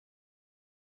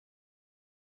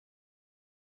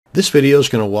This video is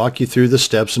going to walk you through the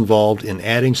steps involved in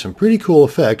adding some pretty cool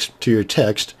effects to your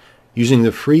text using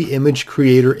the free image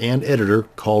creator and editor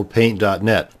called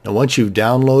Paint.net. Now once you've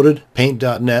downloaded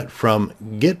Paint.net from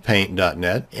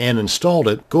getpaint.net and installed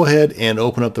it, go ahead and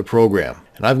open up the program.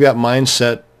 And I've got mine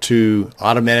set to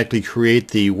automatically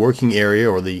create the working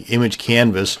area or the image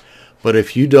canvas, but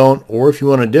if you don't, or if you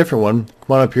want a different one,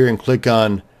 come on up here and click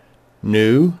on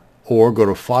New, or go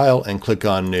to File and click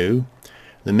on New.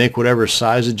 Then make whatever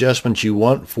size adjustments you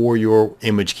want for your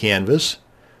image canvas,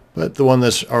 but the one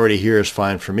that's already here is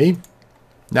fine for me.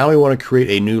 Now we want to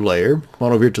create a new layer. Come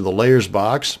on over here to the Layers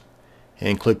box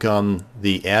and click on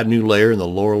the Add New Layer in the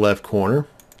lower left corner.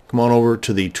 Come on over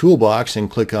to the Toolbox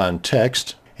and click on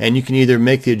Text, and you can either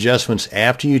make the adjustments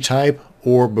after you type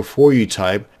or before you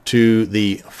type to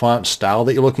the font style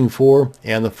that you're looking for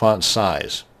and the font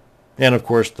size, and of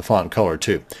course the font color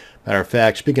too. Matter of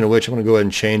fact, speaking of which, I'm going to go ahead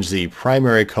and change the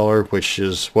primary color, which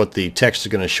is what the text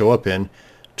is going to show up in,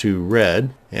 to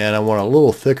red. And I want a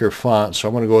little thicker font, so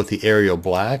I'm going to go with the Arial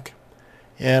Black.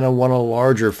 And I want a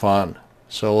larger font,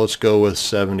 so let's go with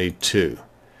 72.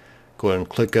 Go ahead and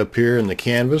click up here in the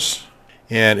canvas.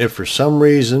 And if for some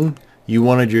reason you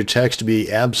wanted your text to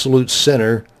be absolute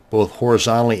center, both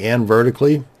horizontally and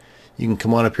vertically, you can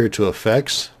come on up here to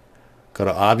Effects, go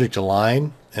to Object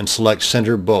Align, and select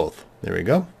Center Both. There we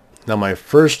go. Now my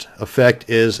first effect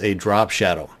is a drop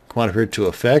shadow. Come on up here to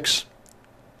Effects,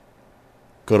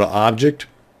 go to Object,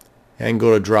 and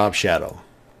go to Drop Shadow.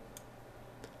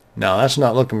 Now that's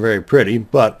not looking very pretty,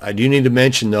 but I do need to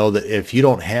mention though that if you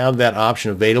don't have that option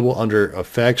available under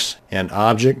Effects and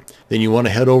Object, then you want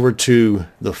to head over to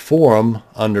the forum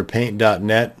under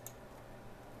Paint.net,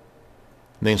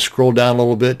 and then scroll down a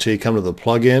little bit till you come to the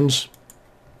plugins.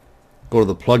 Go to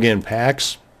the plugin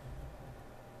packs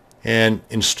and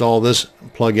install this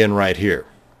plugin right here.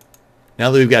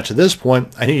 Now that we've got to this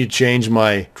point, I need to change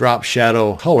my drop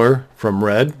shadow color from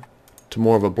red to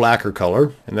more of a blacker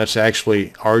color, and that's actually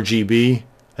RGB.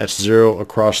 That's 0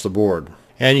 across the board.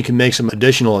 And you can make some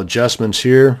additional adjustments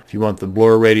here if you want the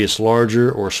blur radius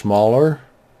larger or smaller.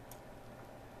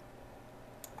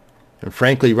 And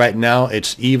frankly, right now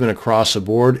it's even across the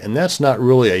board, and that's not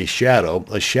really a shadow.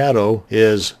 A shadow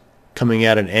is coming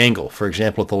at an angle. For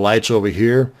example, if the light's over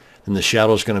here, then the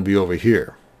shadow is going to be over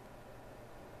here,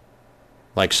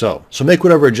 like so. So make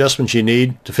whatever adjustments you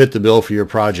need to fit the bill for your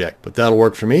project, but that'll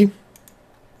work for me.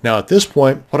 Now at this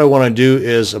point, what I want to do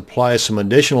is apply some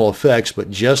additional effects, but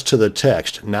just to the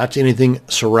text, not to anything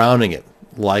surrounding it.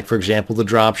 Like for example, the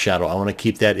drop shadow. I want to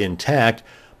keep that intact,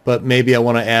 but maybe I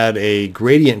want to add a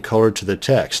gradient color to the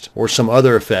text or some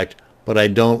other effect, but I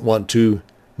don't want to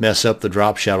mess up the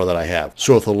drop shadow that I have.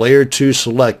 So with the layer 2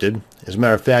 selected, as a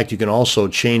matter of fact, you can also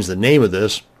change the name of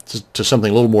this to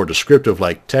something a little more descriptive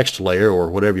like text layer or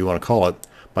whatever you want to call it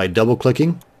by double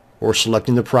clicking or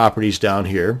selecting the properties down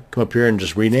here. Come up here and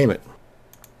just rename it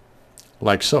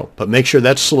like so. But make sure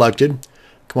that's selected.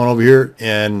 Come on over here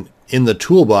and in the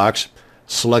toolbox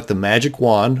select the magic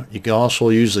wand. You can also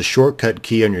use the shortcut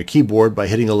key on your keyboard by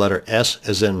hitting the letter S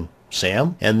as in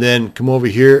Sam, and then come over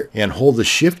here and hold the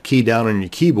shift key down on your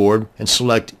keyboard and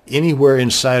select anywhere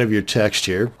inside of your text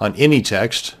here on any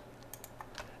text,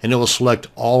 and it will select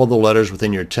all of the letters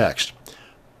within your text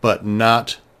but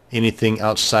not anything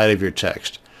outside of your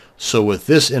text. So with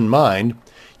this in mind,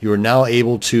 you are now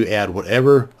able to add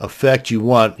whatever effect you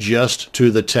want just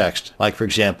to the text. Like for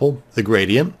example, the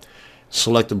gradient.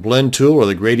 Select the blend tool or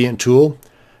the gradient tool.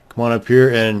 Come on up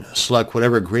here and select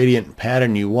whatever gradient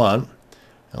pattern you want.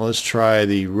 Now let's try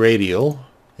the radial,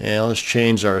 and let's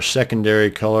change our secondary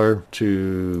color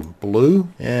to blue,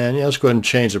 and let's go ahead and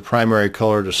change the primary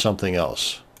color to something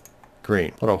else.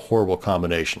 Green. What a horrible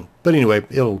combination. But anyway,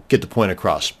 it'll get the point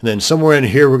across. And then somewhere in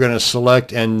here we're going to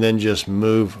select and then just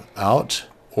move out,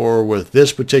 or with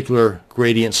this particular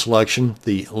gradient selection,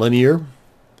 the linear.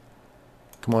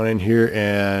 Come on in here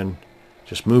and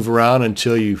just move around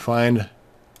until you find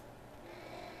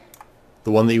the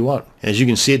one that you want. As you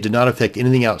can see, it did not affect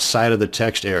anything outside of the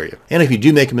text area. And if you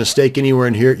do make a mistake anywhere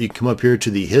in here, you can come up here to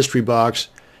the history box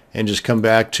and just come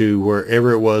back to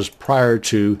wherever it was prior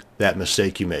to that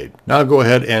mistake you made. Now go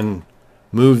ahead and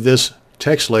move this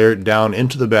text layer down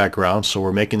into the background, so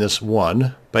we're making this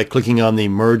 1 by clicking on the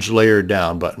Merge Layer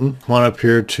Down button. Come on up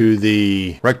here to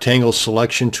the rectangle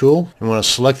selection tool. We want to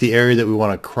select the area that we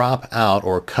want to crop out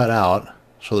or cut out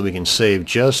so that we can save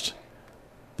just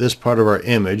this part of our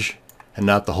image and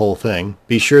not the whole thing.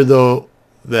 Be sure though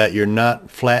that you're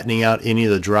not flattening out any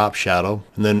of the drop shadow.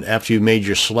 And then after you've made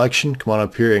your selection, come on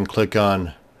up here and click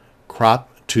on Crop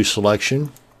to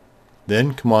Selection.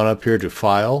 Then come on up here to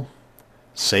File,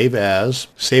 Save as.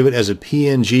 Save it as a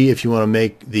PNG if you want to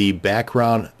make the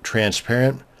background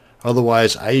transparent.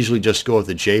 Otherwise, I usually just go with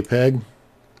the JPEG.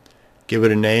 Give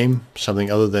it a name,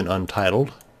 something other than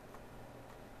untitled.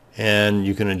 And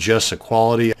you can adjust the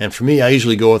quality. And for me, I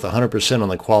usually go with 100% on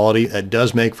the quality. That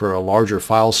does make for a larger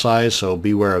file size, so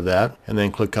beware of that. And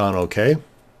then click on OK.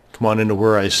 Come on into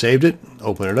where I saved it,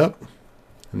 open it up,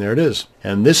 and there it is.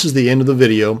 And this is the end of the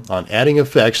video on adding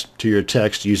effects to your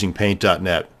text using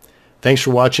Paint.net. Thanks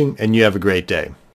for watching, and you have a great day.